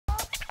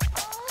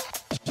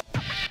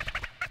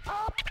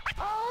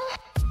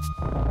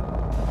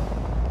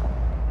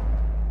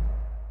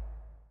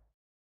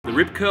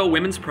Rip Curl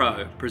Women's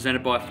Pro,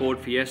 presented by Ford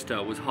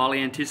Fiesta, was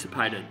highly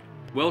anticipated.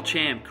 World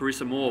champ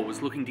Carissa Moore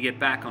was looking to get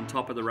back on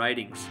top of the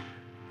ratings,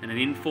 and an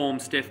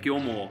informed Steph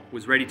Gilmore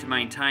was ready to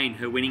maintain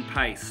her winning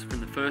pace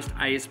from the first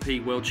ASP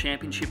World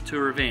Championship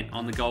Tour event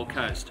on the Gold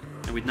Coast.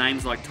 And with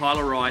names like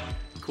Tyler Wright,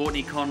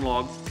 Courtney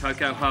Conlog,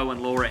 Coco Ho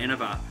and Laura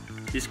Enova,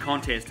 this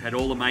contest had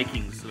all the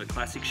makings of a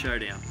classic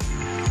showdown.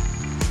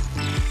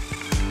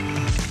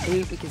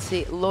 We can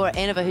see Laura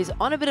Enova, who's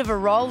on a bit of a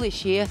roll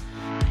this year.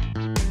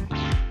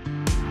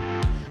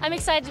 I'm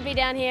excited to be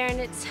down here, and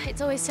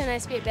it's always so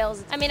nice to be at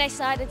Bells. I mean, I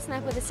started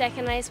Snap with a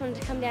second, and I just wanted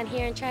to come down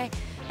here and try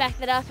back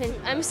that up, and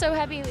I'm so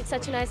happy. It's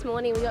such a nice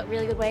morning. We got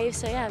really good waves,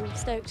 so yeah, I'm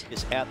stoked.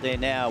 It's out there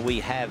now. We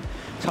have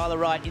Tyler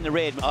Wright in the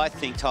red. I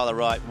think Tyler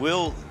Wright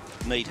will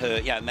meet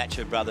her, match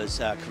her brother's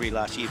career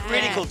last year.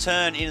 Critical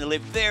turn into the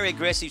lip, very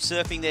aggressive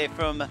surfing there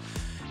from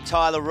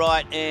Tyler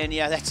Wright, and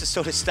that's the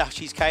sort of stuff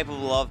she's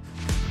capable of.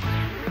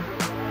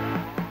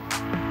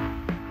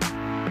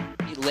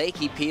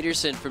 Michael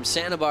Peterson from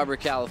Santa Barbara,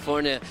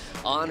 California,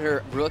 on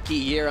her rookie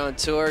year on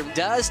tour,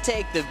 does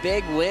take the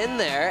big win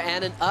there,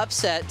 and an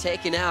upset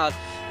taking out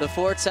the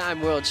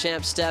four-time world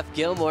champ Steph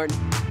Gilmore.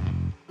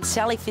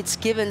 Sally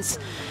Fitzgibbons,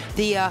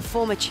 the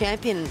former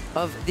champion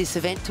of this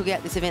event, took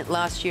out this event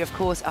last year, of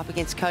course, up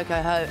against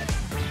Coco Ho.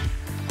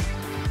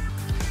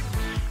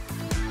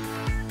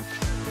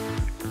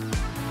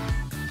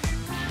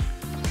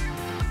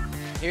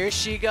 Here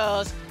she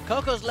goes.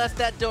 Coco's left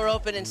that door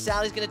open, and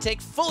Sally's going to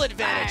take full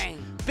advantage.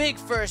 Bang. Big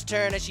first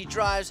turn as she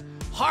drives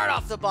hard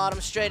off the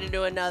bottom, straight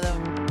into another.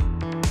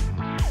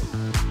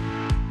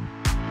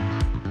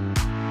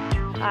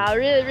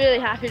 Really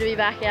happy to be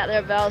back out there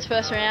at Bells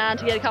first round.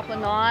 To get a couple of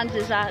nines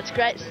is it's a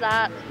great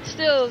start.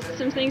 Still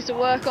some things to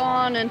work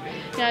on, and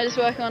just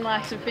work on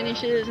like some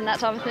finishes and that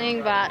type of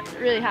thing, but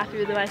really happy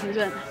with the way things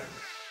went.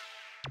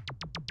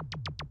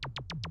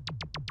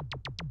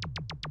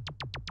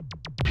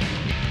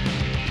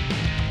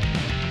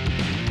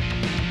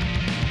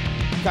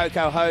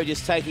 Coco Ho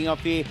just taking off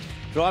here,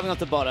 driving off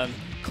the bottom,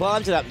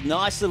 climbs it up,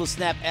 nice little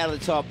snap out of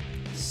the top,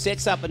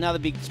 sets up another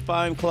big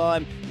foam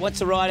climb, wants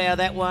to ride out of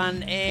that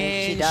one,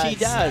 and she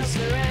does.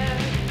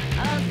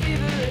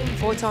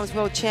 Four times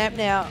world champ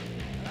now.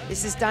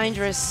 This is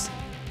dangerous.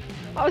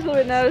 I was a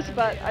little bit nervous,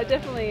 but I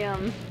definitely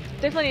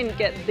didn't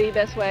get the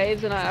best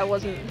waves, and I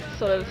wasn't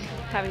sort of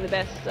having the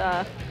best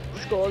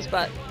scores,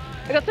 but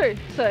I got through,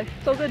 so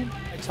it's all good.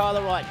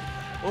 Tyler Wright.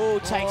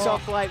 Takes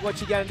off late. What's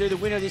she going to do? The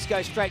winner of this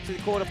goes straight to the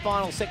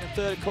quarterfinal. Second,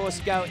 third, of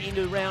course, go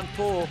into round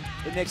 4,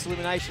 the next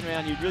elimination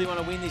round. You really want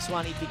to win this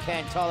one if you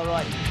can. Tyler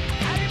Wright.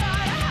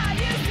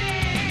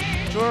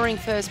 Drawing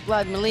first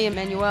blood, Malia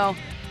Manuel.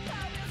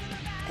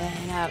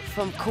 And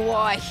from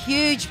Kauai,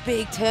 huge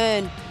big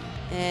turn.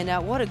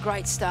 And what a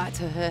great start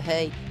to her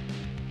heat.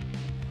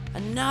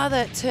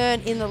 Another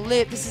turn in the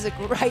lip. This is a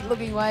great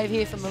looking wave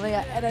here for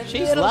Malia. And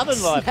she's loving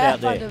life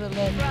out there.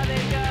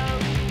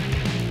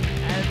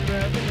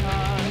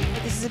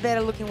 This is a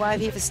better looking wave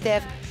here for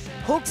Steph.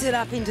 Hooks it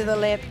up into the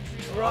lip,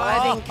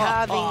 driving,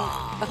 carving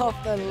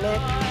off the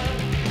lip.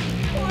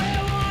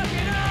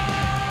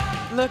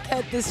 Look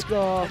at the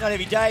score. Not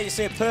every day you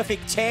see a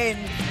perfect 10.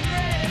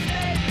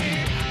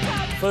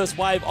 First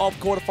wave of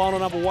quarterfinal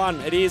number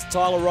 1. It is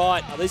Tyler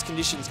Wright. These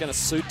conditions are going to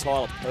suit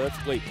Tyler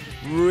perfectly.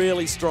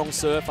 Really strong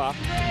surfer.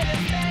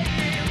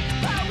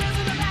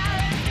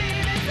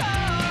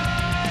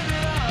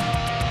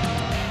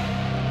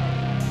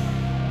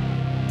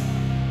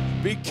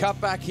 Big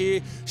cutback here.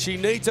 She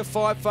needs a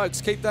 5, folks.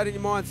 Keep that in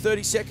your mind.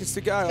 30 seconds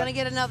to go. Going to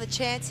get another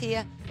chance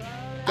here.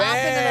 Bang! Up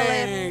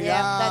into the lip.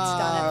 Yeah, that's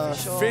done it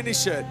for sure.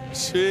 Finish it.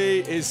 She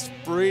is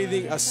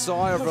breathing a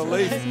sigh of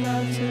relief.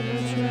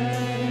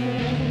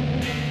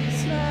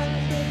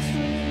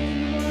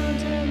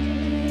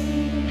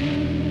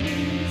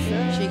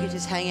 She could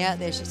just hang out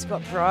there. She's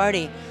got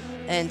priority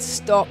and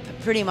stop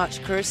pretty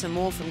much Carissa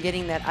Moore from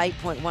getting that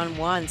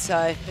 8.11.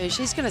 So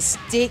she's going to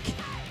stick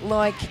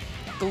like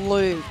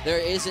glue. There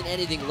isn't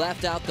anything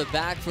left out the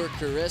back for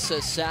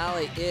Carissa.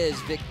 Sally is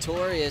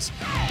victorious.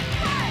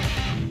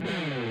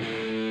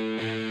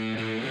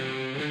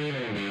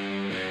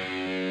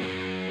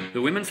 The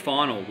women's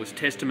final was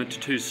testament to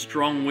two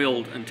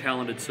strong-willed and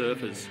talented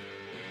surfers.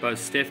 Both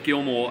Steph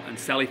Gilmore and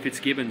Sally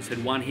Fitzgibbons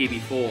had won here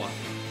before.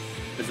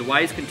 As the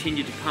waves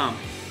continued to pump,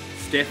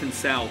 Steph and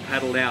Sal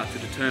paddled out to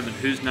determine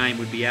whose name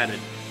would be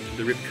added to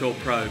the Rip Curl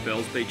Pro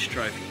Bells Beach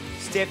Trophy.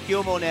 Steph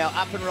Gilmore now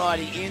up and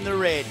riding in the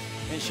red,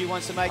 and she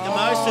wants to make the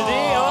most of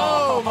it.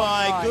 Oh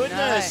my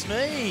goodness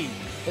me.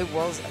 It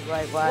was a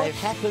great wave. What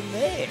happened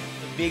there?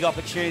 A big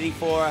opportunity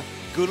for a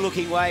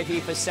good-looking wave here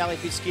for Sally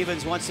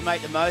Fitzgibbons. Wants to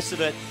make the most of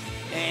it.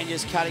 And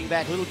just cutting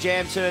back, little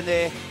jam turn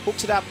there,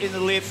 hooks it up in the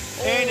lip,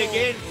 and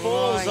again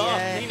falls off.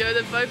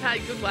 They've both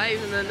had good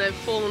waves, and then they've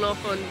fallen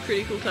off on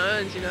critical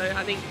turns.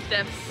 I think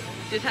Steph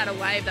just had a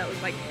wave that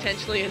was like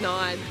potentially a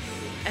 9,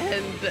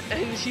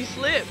 and she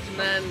slipped, and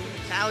then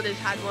Sal just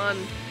had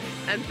one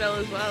and fell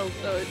as well.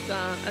 So it's,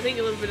 I think,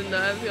 a little bit of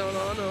nerves going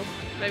on, or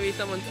maybe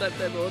someone swept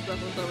their boards up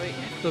or something.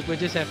 Look, we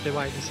just have to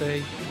wait and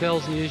see.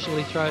 Bells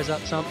usually throws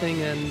up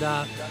something, and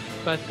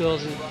both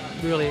girls are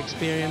really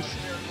experienced.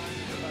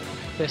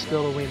 Best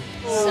girl to win.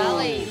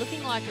 Sally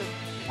looking like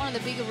one of the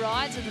bigger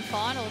rides of the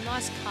final.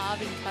 Nice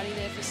carving cutting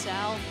there for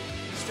Sal.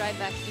 Straight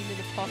back into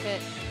the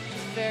pocket.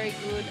 Very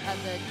good at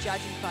the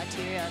judging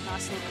criteria.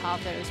 Nice little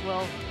carve there as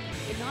well.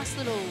 A nice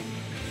little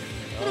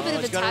bit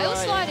of a tail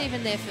slide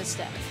even there for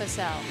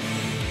Sal.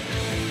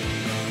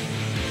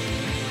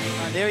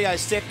 And there he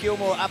goes, Steph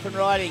Gilmore up and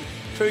riding.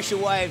 Crucial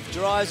wave,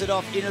 drives it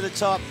off into the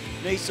top.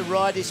 Needs to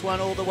ride this one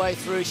all the way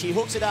through. She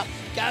hooks it up,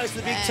 goes to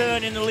the big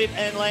turn in the lip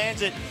and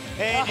lands it.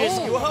 And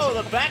whoa,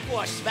 the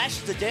backwash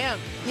smashes it down.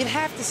 You'd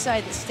have to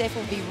say that Steph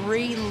will be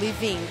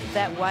reliving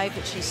that wave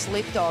that she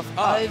slipped off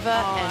over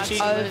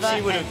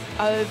and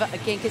over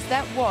again, because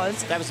that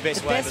was the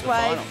best wave of the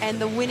final. And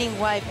the winning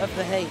wave of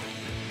the heat.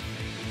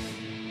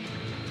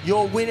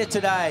 Your winner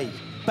today,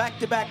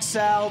 back-to-back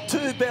Sal,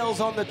 2 bells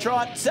on the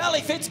trot,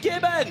 Sally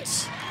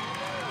Fitzgibbons.